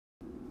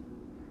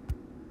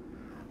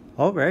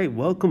All right,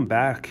 welcome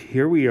back.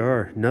 Here we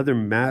are, another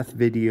math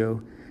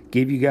video.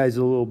 Gave you guys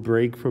a little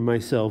break from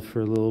myself for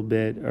a little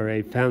bit. All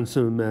right, found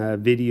some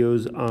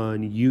videos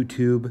on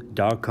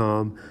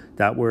youtube.com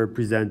that were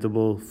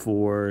presentable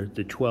for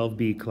the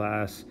 12B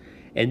class.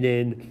 And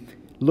then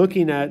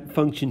looking at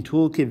function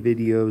toolkit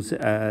videos,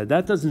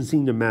 that doesn't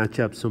seem to match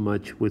up so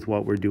much with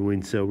what we're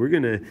doing. So we're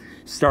going to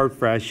start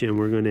fresh and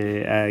we're going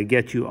to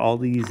get you all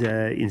these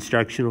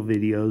instructional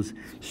videos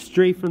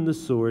straight from the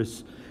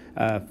source.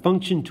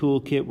 Function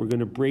toolkit, we're going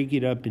to break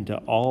it up into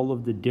all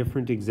of the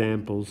different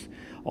examples,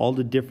 all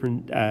the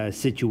different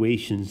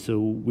situations. So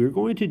we're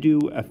going to do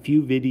a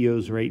few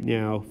videos right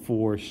now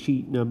for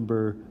sheet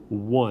number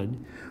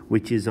 1,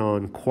 which is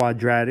on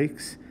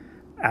quadratics,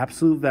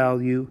 absolute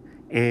value,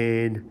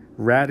 and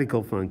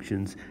radical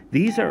functions.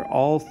 These are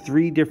all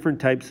 3 different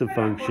types of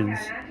functions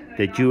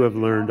that you have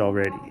learned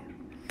already.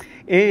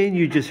 And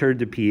you just heard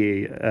the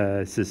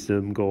PA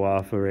system go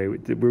off. All right,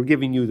 we're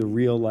giving you the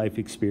real life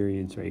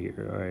experience right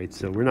here. All right,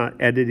 so we're not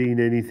editing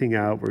anything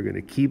out. We're going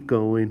to keep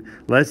going.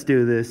 Let's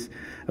do this.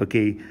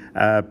 Okay,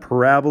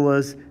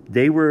 parabolas,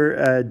 they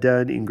were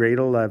done in grade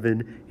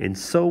 11, and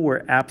so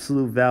were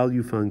absolute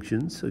value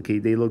functions. Okay,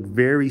 they look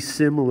very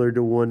similar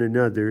to one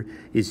another.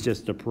 It's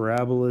just the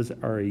parabolas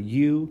are a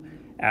U,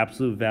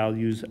 absolute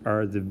values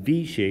are the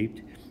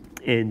V-shaped,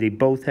 and they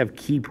both have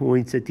key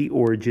points at the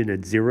origin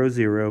at 0,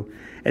 0.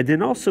 And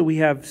then also we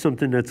have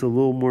something that's a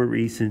little more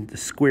recent, the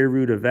square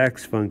root of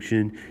x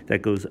function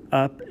that goes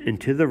up and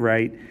to the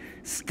right,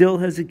 still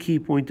has a key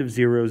point of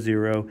 0,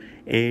 0,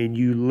 and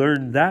you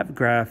learned that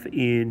graph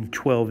in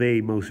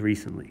 12A most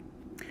recently.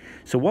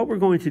 So what we're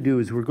going to do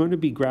is we're going to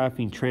be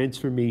graphing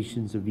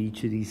transformations of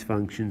each of these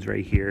functions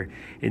right here.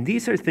 And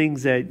these are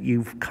things that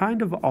you've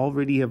kind of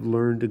already have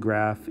learned to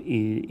graph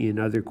in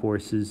other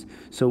courses.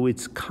 So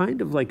it's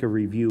kind of like a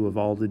review of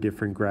all the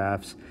different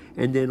graphs.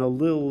 And then a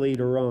little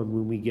later on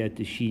when we get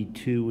to sheet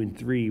 2 and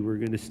 3, we're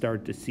going to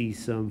start to see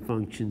some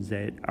functions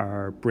that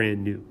are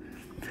brand new.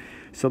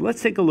 So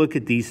let's take a look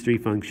at these 3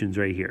 functions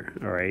right here.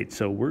 All right,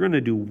 so we're going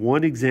to do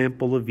one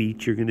example of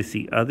each. You're going to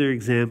see other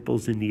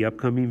examples in the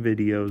upcoming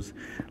videos.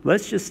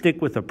 Let's just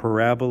stick with a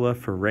parabola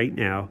for right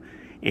now.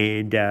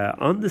 And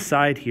on the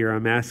side here,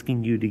 I'm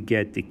asking you to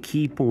get the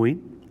key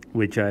point,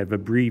 which I've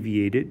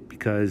abbreviated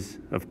because,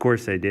 of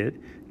course, I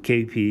did,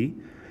 KP,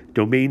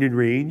 domain and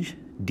range,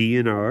 D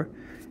and R,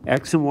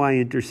 X and Y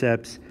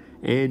intercepts,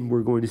 and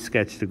we're going to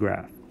sketch the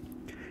graph.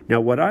 Now,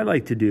 what I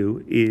like to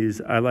do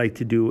is I like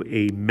to do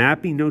a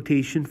mapping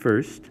notation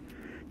first,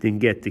 then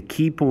get the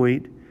key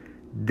point,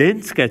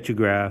 then sketch a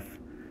graph,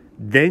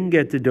 then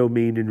get the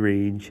domain and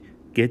range,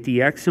 get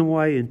the X and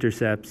Y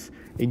intercepts,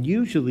 and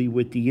usually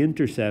with the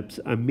intercepts,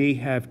 I may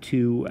have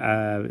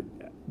to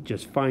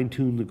just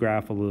fine-tune the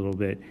graph a little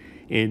bit.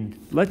 And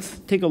let's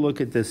take a look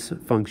at this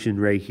function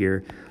right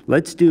here.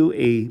 Let's do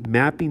a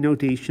mapping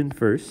notation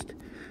first.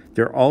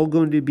 They're all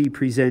going to be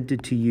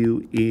presented to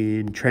you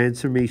in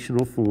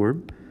transformational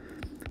form,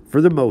 for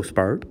the most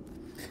part.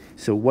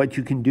 So what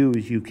you can do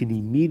is you can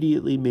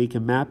immediately make a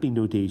mapping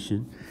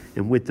notation,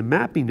 and with the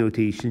mapping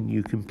notation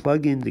you can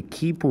plug in the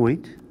key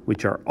point,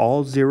 which are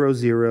all 0,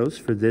 0s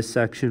for this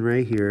section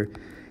right here,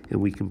 and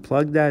we can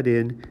plug that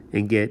in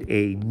and get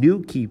a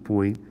new key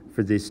point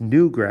for this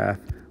new graph,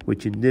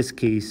 which in this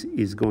case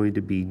is going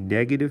to be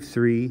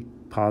 -3,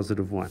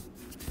 +1.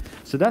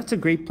 So that's a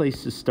great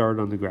place to start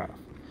on the graph.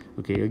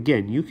 Okay,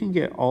 again, you can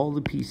get all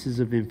the pieces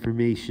of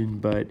information,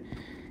 but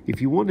if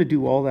you want to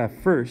do all that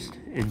first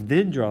and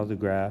then draw the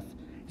graph,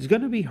 it's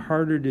going to be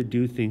harder to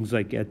do things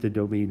like get the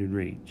domain and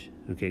range.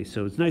 Okay,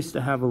 so it's nice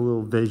to have a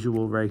little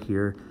visual right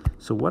here.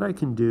 So what I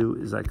can do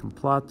is I can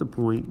plot the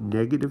point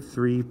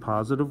 -3,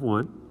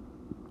 +1.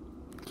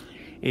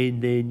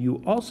 And then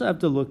you also have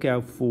to look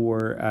out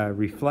for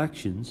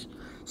reflections.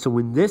 So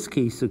in this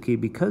case, okay,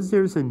 because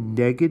there's a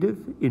negative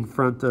in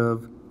front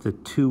of the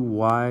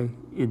 2y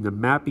in the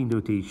mapping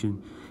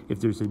notation,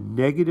 if there's a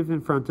negative in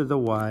front of the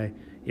y,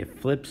 it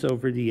flips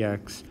over the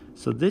x.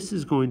 So this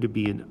is going to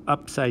be an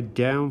upside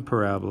down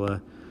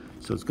parabola.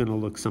 So it's going to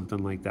look something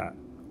like that.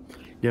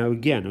 Now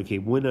again, okay,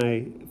 when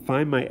I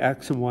find my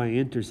x and y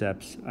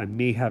intercepts, I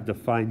may have to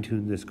fine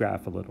tune this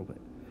graph a little bit.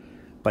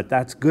 But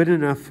that's good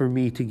enough for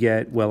me to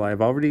get, well,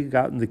 I've already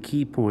gotten the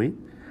key point,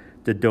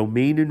 the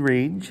domain and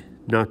range,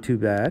 not too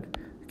bad.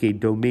 Okay,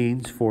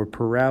 domains for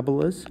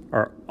parabolas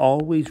are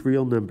always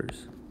real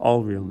numbers,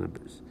 all real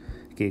numbers.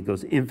 Okay, it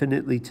goes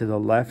infinitely to the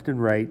left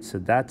and right, so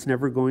that's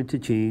never going to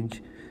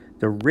change.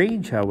 The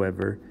range,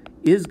 however,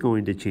 is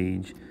going to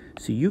change.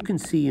 So you can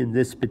see in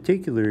this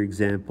particular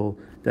example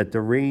that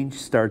the range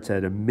starts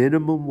at a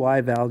minimum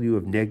y value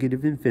of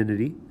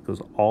 -infinity,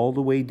 goes all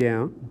the way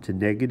down to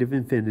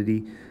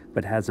 -infinity,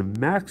 but has a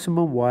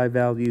maximum y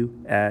value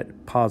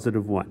at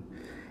 +1.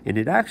 And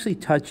it actually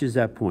touches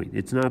that point.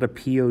 It's not a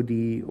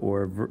POD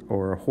or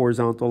a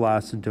horizontal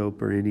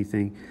asymptote or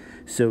anything.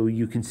 So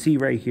you can see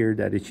right here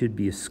that it should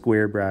be a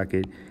square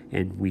bracket,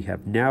 and we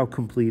have now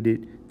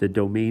completed the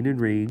domain and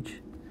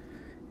range,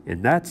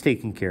 and that's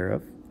taken care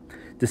of.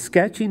 The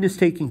sketching is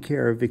taken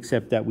care of,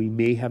 except that we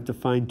may have to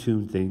fine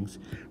tune things.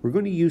 We're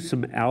going to use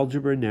some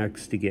algebra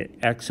next to get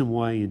x and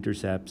y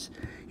intercepts.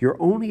 You're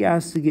only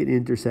asked to get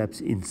intercepts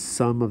in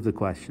some of the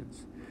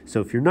questions.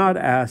 So if you're not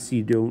asked,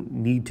 you don't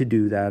need to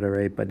do that, all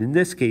right? But in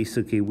this case,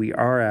 okay, we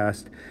are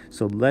asked.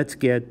 So let's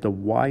get the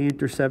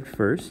y-intercept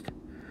first.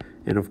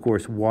 And of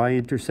course,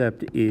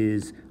 y-intercept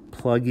is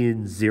plug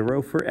in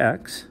 0 for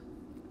x.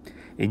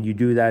 And you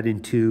do that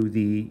into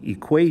the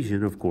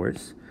equation, of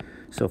course.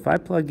 So if I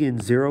plug in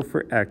 0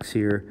 for x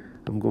here,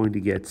 I'm going to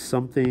get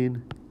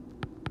something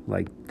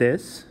like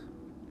this.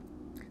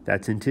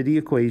 That's into the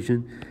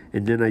equation.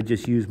 And then I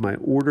just use my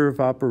order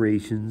of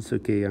operations.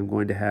 Okay, I'm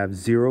going to have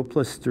 0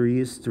 plus 3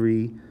 is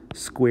 3,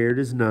 squared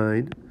is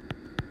 9.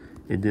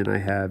 And then I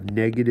have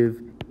negative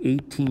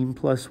 18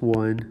 plus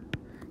 1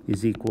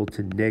 is equal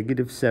to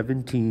negative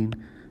 17.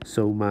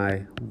 So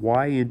my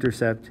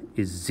y-intercept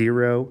is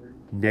 0,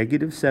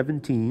 negative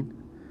 17.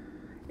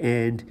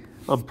 And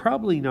I'm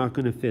probably not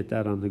going to fit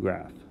that on the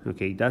graph.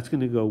 Okay, that's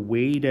going to go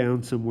way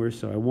down somewhere,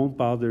 so I won't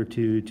bother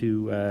to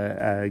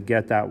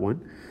get that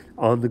one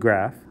on the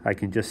graph. I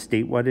can just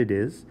state what it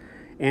is.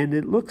 And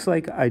it looks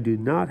like I do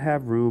not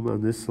have room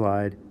on this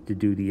slide to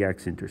do the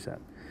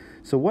x-intercept.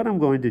 So what I'm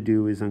going to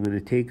do is I'm going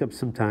to take up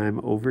some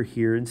time over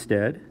here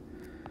instead.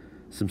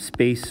 Some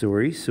space,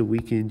 sorry, so we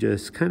can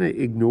just kind of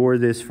ignore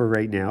this for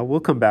right now. We'll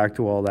come back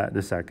to all that in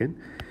a second.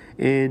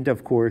 And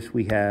of course,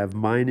 we have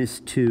minus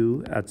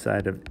 2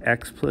 outside of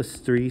x plus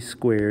 3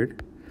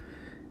 squared.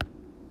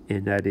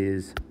 And that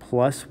is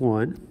plus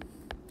 1.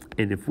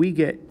 And if we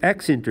get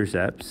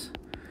x-intercepts,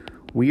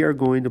 we are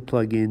going to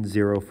plug in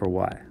 0 for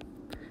y.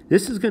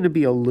 This is going to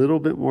be a little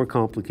bit more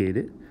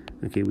complicated.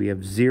 Okay, we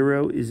have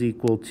 0 is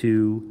equal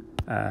to,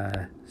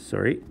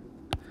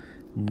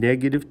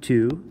 negative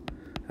 2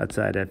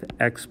 outside of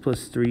x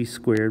plus 3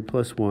 squared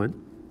plus 1.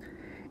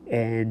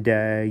 And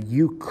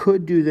you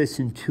could do this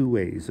in two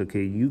ways,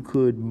 okay? You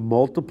could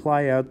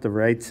multiply out the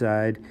right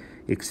side,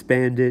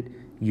 expand it,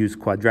 use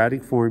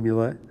quadratic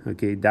formula,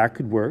 okay? That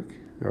could work,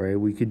 all right?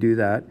 We could do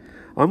that.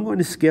 I'm going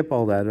to skip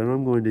all that, and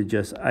I'm going to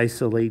just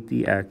isolate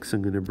the x.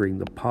 I'm going to bring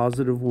the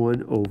positive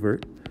 1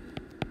 over,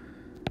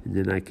 and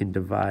then I can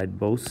divide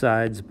both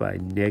sides by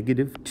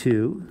negative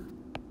 2.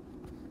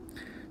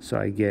 So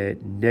I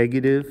get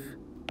negative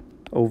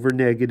over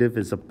negative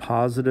is a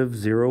positive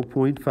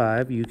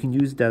 0.5. You can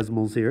use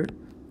decimals here.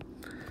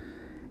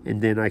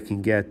 And then I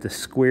can get the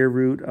square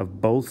root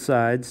of both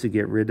sides to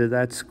get rid of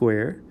that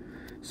square.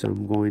 So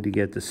I'm going to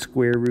get the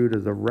square root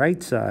of the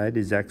right side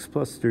is x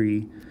plus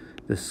 3.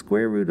 The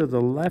square root of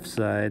the left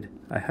side,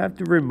 I have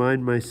to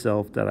remind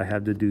myself that I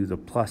have to do the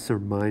plus or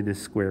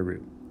minus square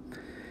root.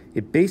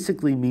 It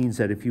basically means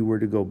that if you were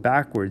to go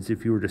backwards,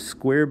 if you were to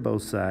square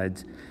both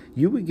sides,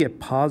 you would get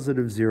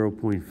positive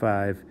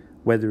 0.5,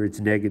 whether it's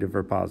negative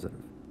or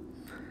positive.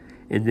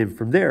 And then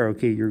from there,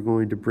 okay, you're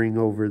going to bring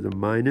over the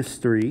minus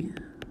 3.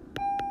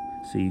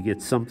 So you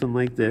get something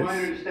like this.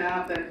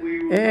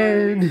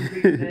 And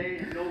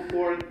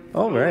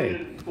all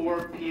right.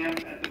 4 p.m.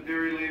 at the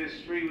very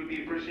latest. 3 would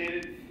be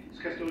appreciated. As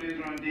custodians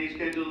are on day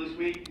schedule this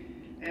week.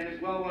 And as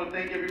well, I want to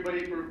thank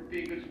everybody for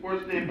being good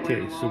sports today.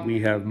 Okay, so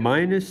we have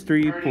minus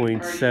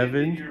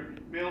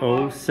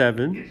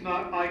 3.707. It's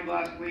not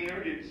eyeglass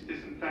cleaner, it's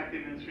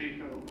disinfectant and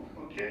refillable.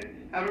 Okay?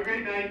 Have a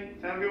great night.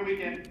 Have a good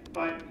weekend.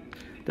 Bye.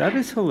 That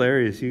is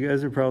hilarious. You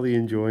guys are probably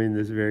enjoying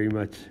this very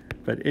much.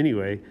 But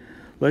anyway,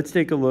 let's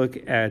take a look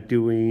at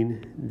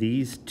doing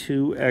these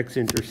two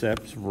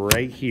x-intercepts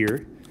right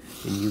here.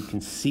 And you can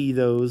see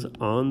those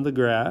on the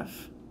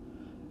graph.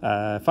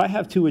 If I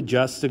have to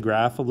adjust the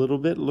graph a little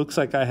bit, it looks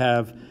like I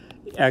have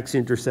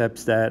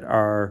x-intercepts that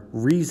are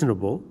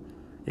reasonable.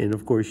 And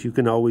of course, you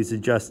can always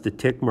adjust the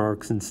tick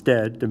marks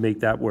instead to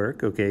make that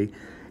work, okay?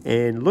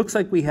 And looks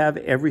like we have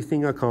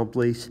everything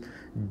accomplished.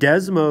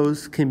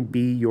 Desmos can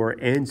be your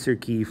answer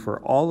key for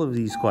all of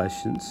these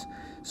questions.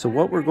 So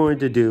what we're going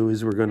to do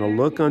is we're going to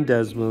look on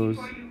Desmos,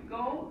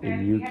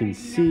 and you can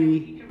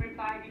see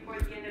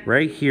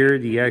right here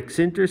the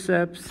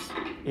x-intercepts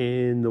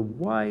and the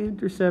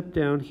y-intercept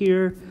down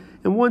here.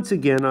 And once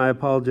again, I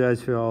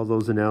apologize for all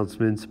those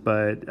announcements,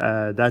 but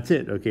that's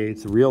it, okay?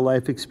 It's a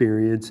real-life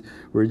experience.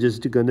 We're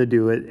just going to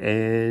do it.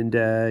 And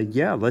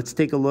yeah, let's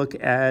take a look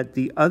at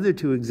the other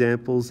two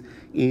examples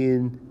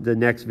in the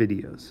next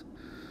videos.